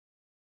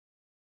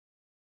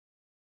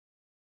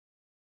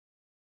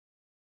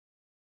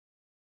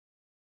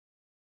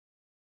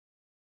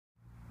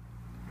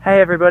Hey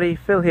everybody,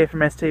 Phil here from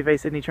STV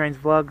Sydney Trains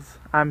Vlogs.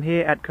 I'm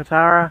here at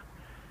Kotara.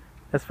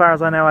 As far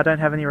as I know, I don't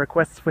have any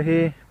requests for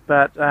here,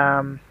 but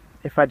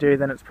if I do,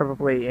 then it's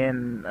probably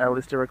in a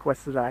list of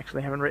requests that I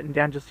actually haven't written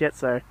down just yet,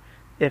 so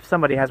if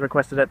somebody has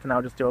requested it, then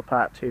I'll just do a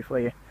part 2 for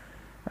you.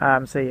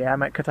 So yeah,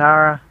 I'm at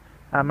Kotara.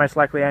 I'm most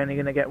likely only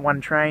going to get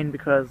one train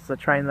because the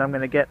train that I'm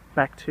going to get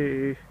back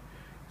to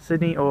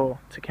Sydney, or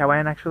to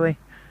Cowan actually,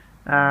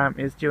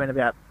 is due in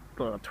about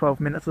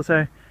 12 minutes or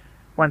so.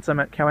 Once I'm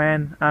at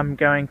Cowan, I'm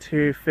going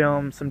to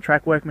film some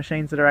track work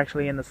machines that are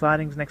actually in the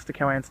sidings next to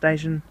Cowan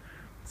Station.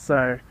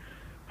 So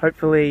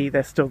hopefully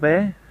they're still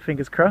there,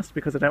 fingers crossed,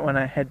 because I don't want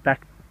to head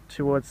back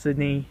towards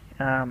Sydney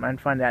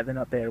and find out they're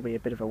not there. It'll be a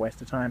bit of a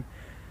waste of time.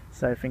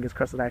 So fingers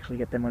crossed that I actually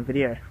get them on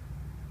video.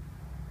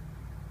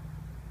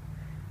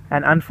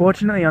 And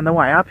unfortunately on the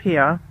way up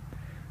here,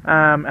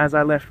 as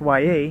I left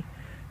YE,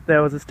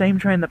 there was a steam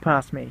train that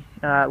passed me,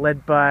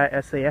 led by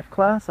a CF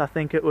class. I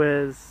think it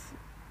was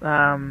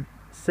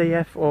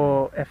CF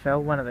or FL,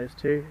 one of those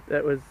two.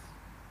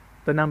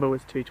 The number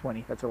was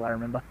 220, that's all I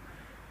remember.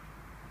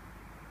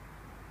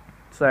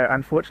 So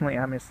unfortunately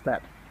I missed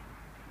that.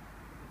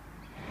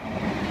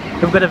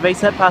 We've got a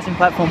VSET passing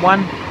platform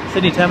 1,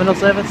 Sydney Terminal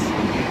service.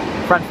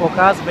 Front 4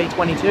 cars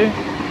V22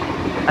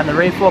 and the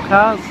rear 4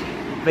 cars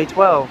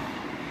V12.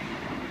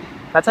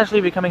 That's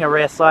actually becoming a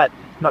rare sight,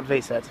 not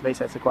VSETs.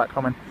 VSETs are quite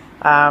common.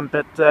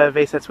 But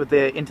VSETs with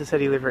the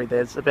intercity livery.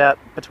 There's about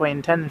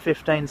between 10 and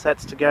 15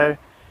 sets to go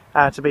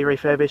to be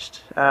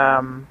refurbished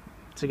to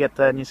get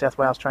the New South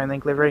Wales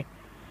Trainlink livery.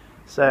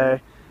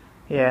 So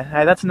yeah,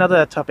 hey, that's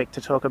another topic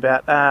to talk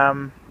about.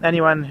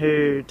 Anyone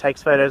who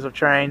takes photos of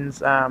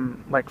trains,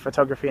 like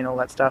photography and all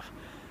that stuff,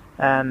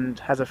 and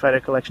has a photo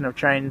collection of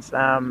trains,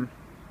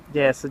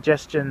 yeah,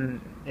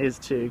 suggestion is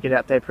to get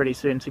out there pretty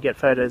soon to get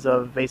photos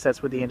of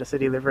VSETs with the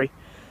intercity livery,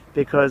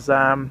 because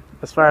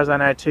as far as I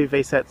know, 2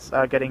 VSETs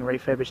are getting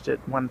refurbished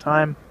at one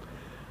time.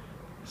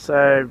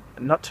 So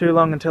not too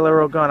long until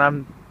they're all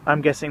gone.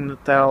 I'm guessing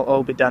that they'll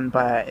all be done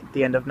by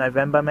the end of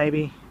November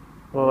maybe,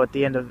 or at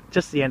the end of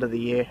the end of the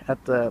year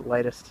at the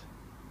latest.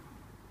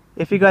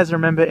 If you guys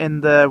remember,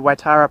 in the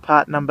Waitara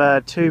part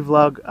number 2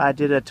 vlog, I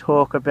did a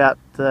talk about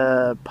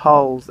the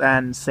poles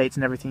and seats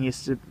and everything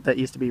that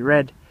used to be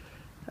red.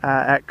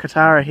 At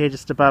Kotara here,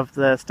 just above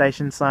the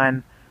station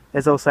sign,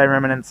 there's also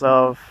remnants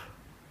of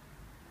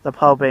the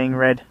pole being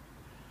red.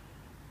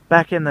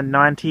 Back in the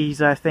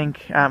 90s, I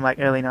think, like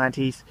early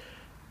 90s,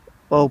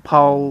 all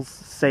poles,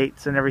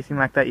 seats and everything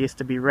like that used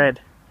to be red.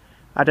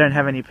 I don't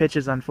have any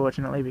pictures,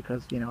 unfortunately,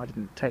 because, you know, I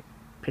didn't take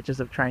pictures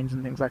of trains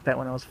and things like that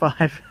when I was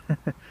 5.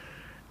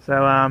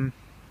 So,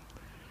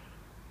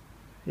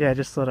 yeah,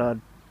 just thought I'd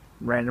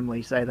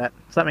randomly say that.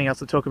 Something else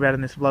to talk about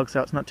in this vlog,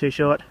 so it's not too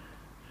short.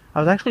 I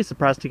was actually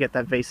surprised to get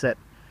that VSET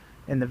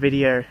in the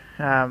video.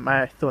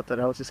 I thought that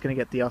I was just going to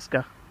get the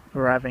Oscar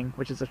arriving,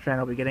 which is the train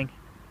I'll be getting.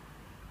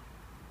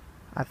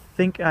 I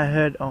think I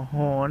heard a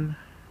horn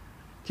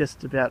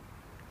just about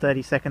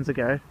 30 seconds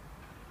ago,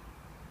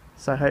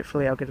 so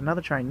hopefully I'll get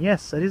another train.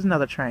 Yes, it is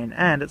another train,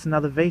 and it's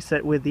another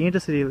VSET with the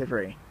intercity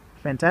livery.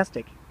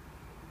 Fantastic.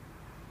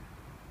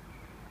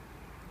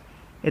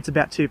 It's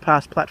about to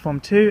pass platform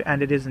 2,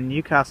 and it is a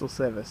Newcastle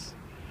service.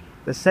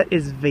 The set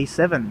is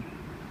V7.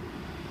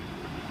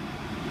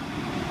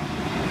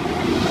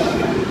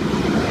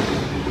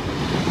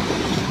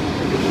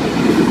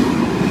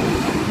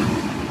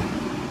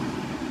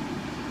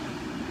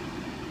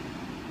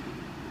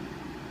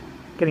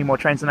 Getting more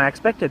trains than I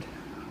expected.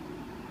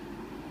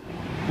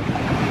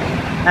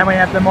 And we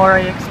have the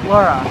Moree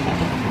Explorer.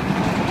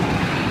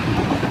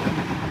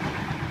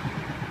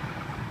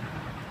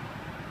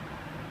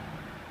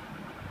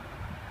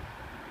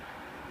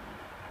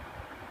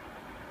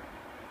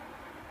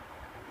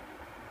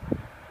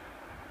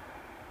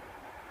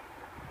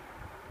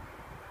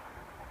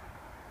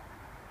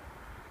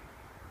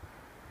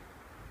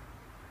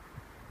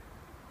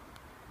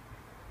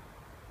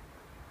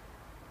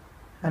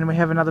 And we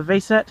have another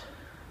VSET.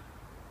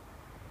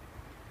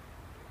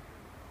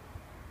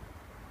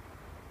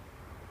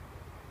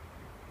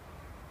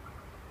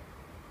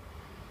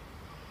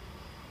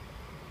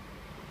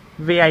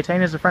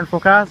 V18 is the front 4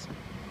 cars.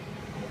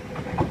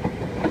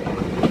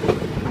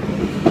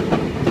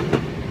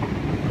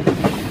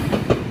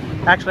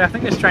 Actually, I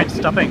think this train's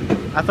stopping.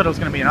 I thought it was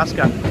going to be an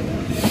Oscar.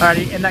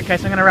 Alrighty, in that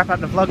case I'm going to wrap up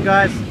the vlog,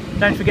 guys.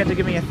 Don't forget to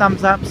give me a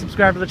thumbs up,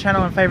 subscribe to the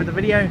channel and favourite the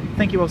video.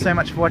 Thank you all so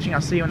much for watching.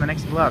 I'll see you in the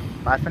next vlog.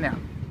 Bye for now.